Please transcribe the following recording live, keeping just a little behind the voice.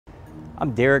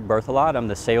I'm Derek Berthelot. I'm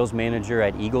the sales manager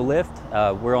at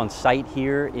EagleLIFT. We're on site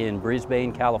here in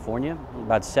Brisbane, California,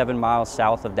 about 7 miles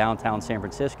south of downtown San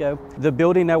Francisco. The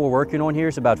building that we're working on here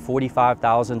is about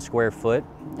 45,000 square foot.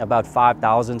 About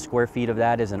 5,000 square feet of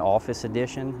that is an office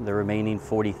addition. The remaining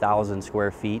 40,000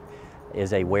 square feet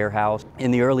is a warehouse.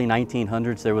 In the early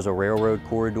 1900s, there was a railroad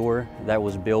corridor that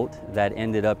was built that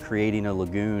ended up creating a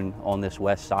lagoon on this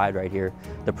west side right here.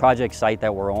 The project site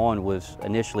that we're on was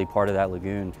initially part of that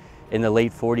lagoon. In the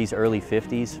late 40s, early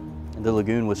 50s, the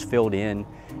lagoon was filled in,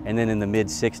 and then in the mid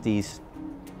 60s,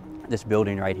 this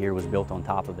building right here was built on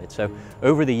top of it. So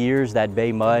over the years, that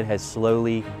bay mud has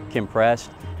slowly compressed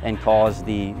and caused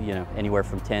the, anywhere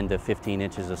from 10 to 15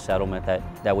 inches of settlement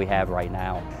that we have right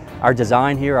now. Our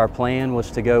design here, our plan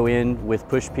was to go in with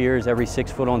push piers every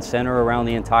 6 foot on center around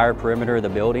the entire perimeter of the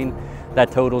building. That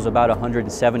totals about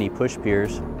 170 push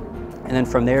piers. And then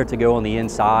from there to go on the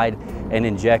inside and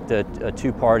inject a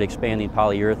 2-part expanding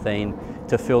polyurethane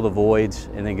to fill the voids,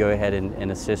 and then go ahead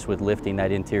and assist with lifting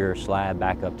that interior slab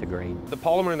back up to grade. The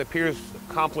polymer and the piers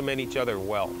complement each other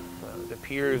well. The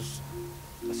piers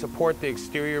support the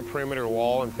exterior perimeter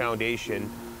wall and foundation,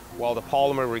 while the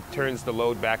polymer returns the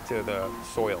load back to the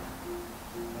soil.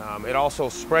 It also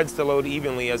spreads the load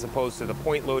evenly as opposed to the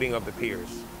point loading of the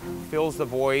piers. Fills the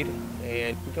void,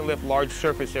 and you can lift large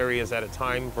surface areas at a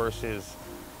time versus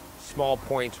small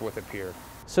points with a pier.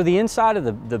 So the inside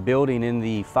of the building in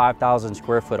the 5,000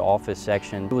 square foot office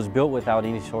section, it was built without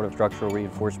any sort of structural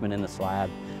reinforcement in the slab.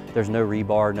 There's no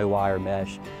rebar, no wire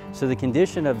mesh. So the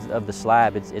condition of the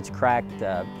slab, it's cracked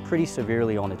pretty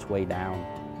severely on its way down.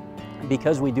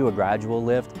 Because we do a gradual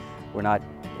lift, we're not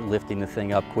lifting the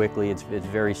thing up quickly. It's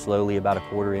very slowly, about a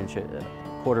quarter inch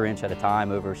at a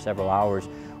time over several hours.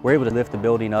 We're able to lift the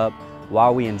building up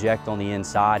while we inject on the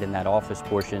inside in that office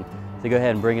portion to go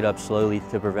ahead and bring it up slowly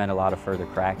to prevent a lot of further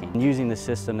cracking. And using the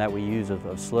system that we use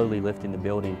of slowly lifting the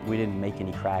building, we didn't make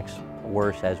any cracks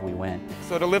worse as we went.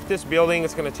 So to lift this building,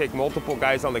 it's going to take multiple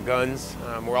guys on the guns.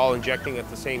 We're all injecting at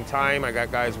the same time. I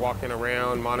got guys walking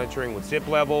around monitoring with zip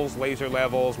levels, laser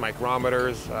levels,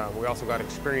 micrometers. We also got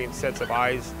experienced sets of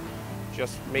eyes,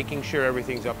 just making sure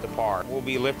everything's up to par. We'll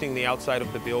be lifting the outside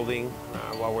of the building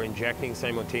while we're injecting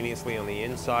simultaneously on the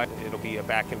inside. It'll be a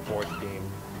back and forth game.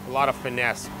 A lot of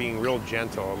finesse, being real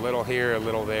gentle, a little here, a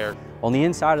little there. On the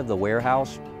inside of the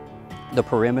warehouse, the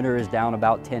perimeter is down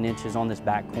about 10 inches on this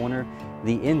back corner.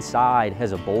 The inside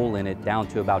has a bowl in it down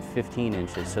to about 15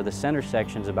 inches. So the center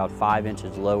section is about 5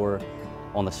 inches lower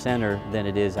on the center than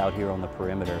it is out here on the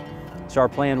perimeter. So our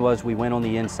plan was we went on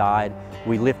the inside,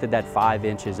 we lifted that 5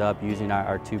 inches up using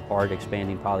our 2-part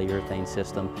expanding polyurethane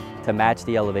system to match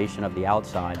the elevation of the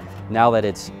outside. Now that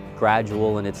it's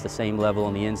gradual and it's the same level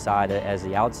on the inside as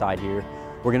the outside here,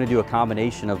 we're going to do a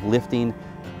combination of lifting,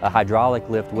 a hydraulic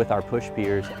lift with our push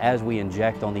piers as we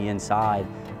inject on the inside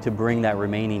to bring that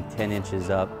remaining 10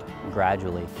 inches up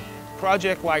gradually. A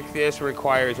project like this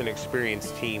requires an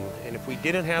experienced team, and if we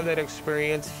didn't have that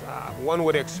experience, one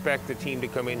would expect the team to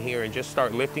come in here and just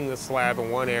start lifting the slab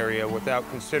in one area without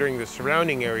considering the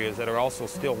surrounding areas that are also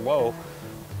still low,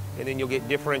 and then you'll get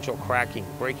differential cracking,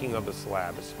 breaking of the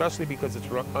slab, especially because it's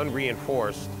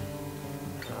unreinforced.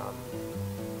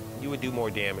 You would do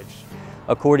more damage.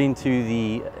 According to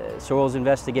the soils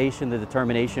investigation, the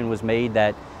determination was made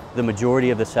that the majority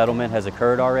of the settlement has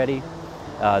occurred already.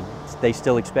 They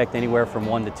still expect anywhere from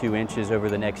 1 to 2 inches over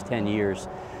the next 10 years.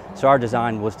 So our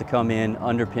design was to come in,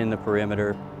 underpin the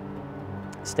perimeter,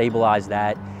 stabilize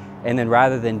that, and then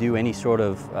rather than do any sort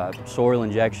of soil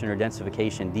injection or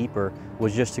densification deeper,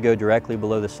 was just to go directly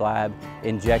below the slab,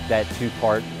 inject that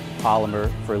 2-part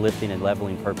polymer for lifting and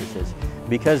leveling purposes.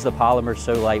 Because the polymer is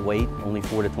so lightweight, only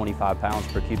 4 to 25 pounds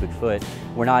per cubic foot,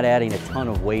 we're not adding a ton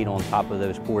of weight on top of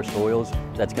those poor soils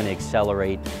that's going to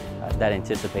accelerate that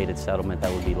anticipated settlement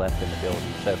that would be left in the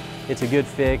building. So it's a good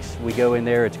fix. We go in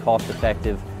there, it's cost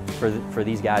effective for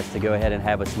these guys to go ahead and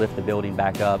have us lift the building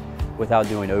back up without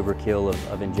doing overkill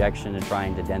of injection and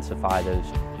trying to densify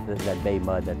that bay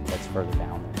mud that's further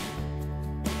down there.